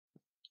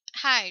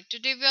Hi,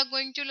 today we are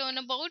going to learn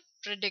about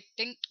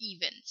predicting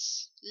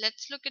events.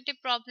 Let's look at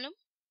a problem.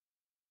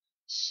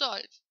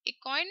 Solve. A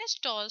coin is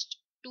tossed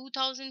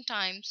 2000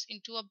 times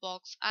into a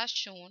box as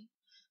shown.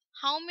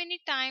 How many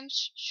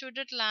times should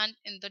it land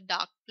in the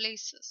dark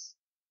places?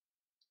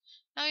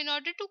 Now, in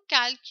order to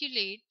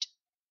calculate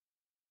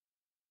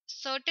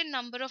certain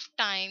number of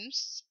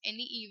times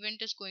any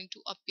event is going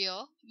to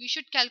appear, we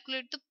should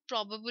calculate the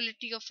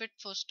probability of it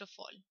first of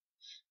all.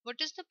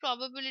 What is the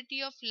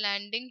probability of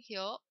landing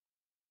here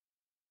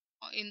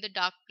in the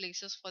dark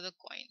places for the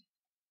coin?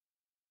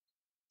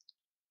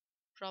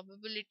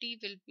 Probability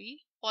will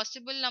be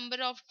possible number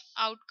of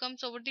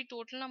outcomes over the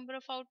total number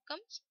of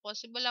outcomes.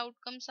 Possible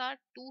outcomes are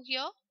 2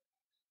 here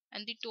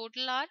and the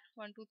total are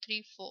 1, 2,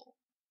 3, 4.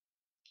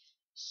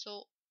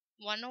 So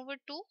 1 over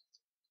 2.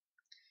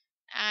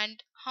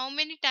 And how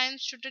many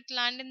times should it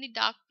land in the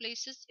dark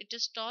places? It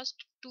is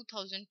tossed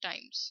 2000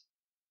 times.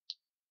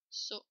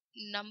 So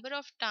number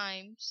of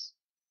times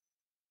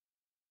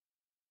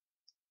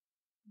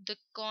the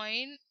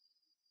coin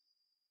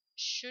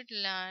should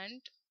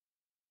land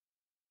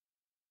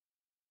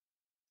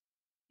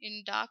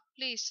in dark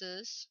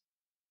places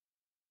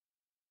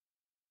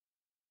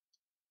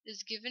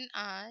is given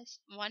as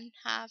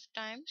 1/2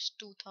 times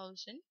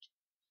 2000,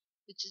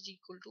 which is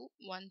equal to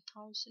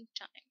 1000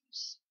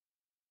 times.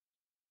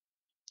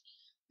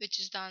 Which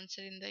is the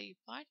answer in the A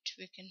part?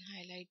 We can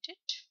highlight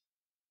it.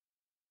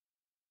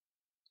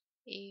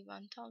 A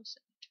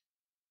 1000.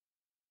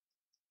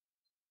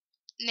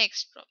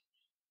 Next problem.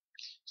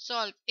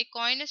 Solve. A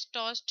coin is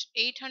tossed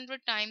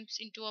 800 times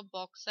into a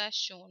box as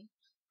shown.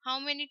 How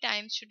many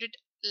times should it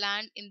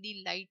land in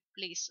the light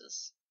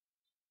places?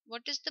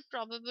 What is the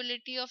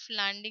probability of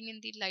landing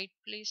in the light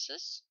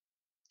places?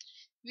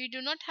 We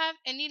do not have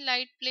any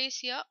light place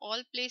here.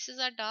 All places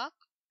are dark.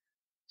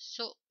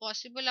 So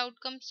possible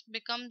outcomes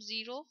become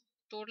 0.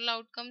 Total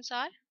outcomes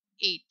are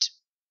 8.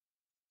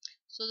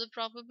 So the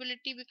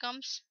probability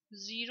becomes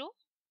 0.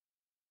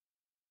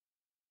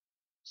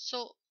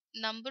 So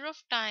number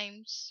of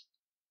times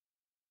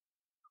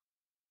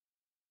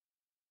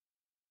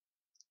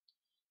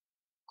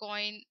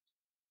coin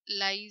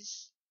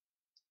lies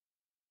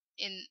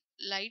in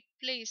light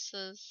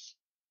places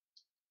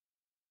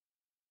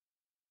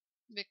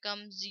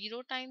becomes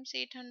 0 times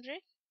 800,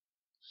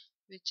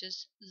 which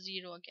is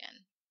 0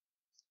 again.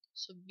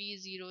 So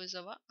B0 is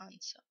our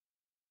answer.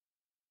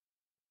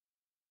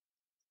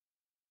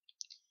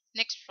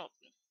 Next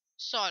problem.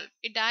 Solve.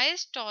 A die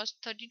is tossed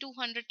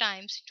 3200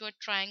 times into a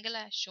triangle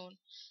as shown.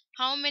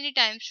 How many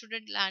times should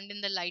it land in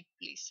the light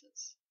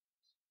places?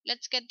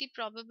 Let's get the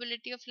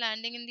probability of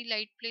landing in the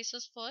light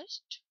places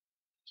first.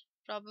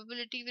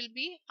 Probability will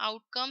be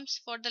outcomes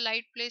for the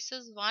light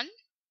places 1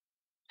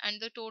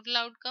 and the total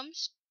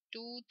outcomes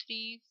 2,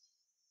 3,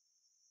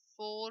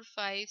 4,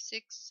 5,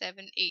 6,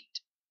 7,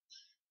 8.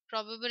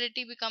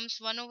 Probability becomes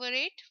 1 over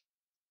 8.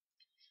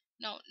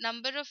 Now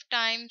number of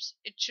times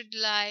it should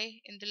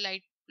lie in the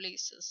light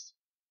places.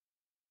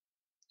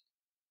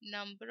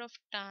 Number of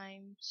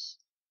times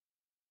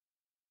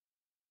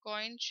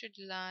coin should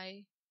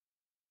lie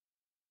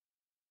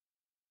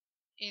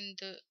in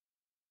the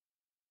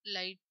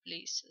light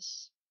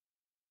places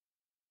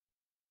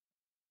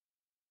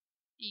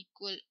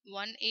equal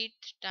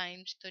 1/8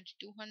 times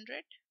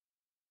 3200,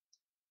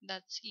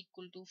 that's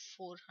equal to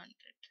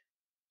 400,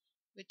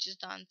 which is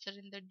the answer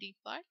in the D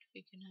part.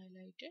 We can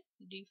highlight it,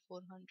 D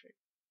 400.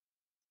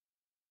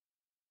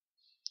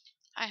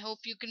 I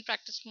hope you can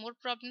practice more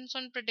problems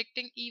on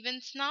predicting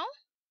events now.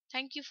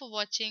 Thank you for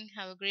watching.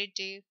 Have a great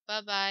day. Bye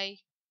bye.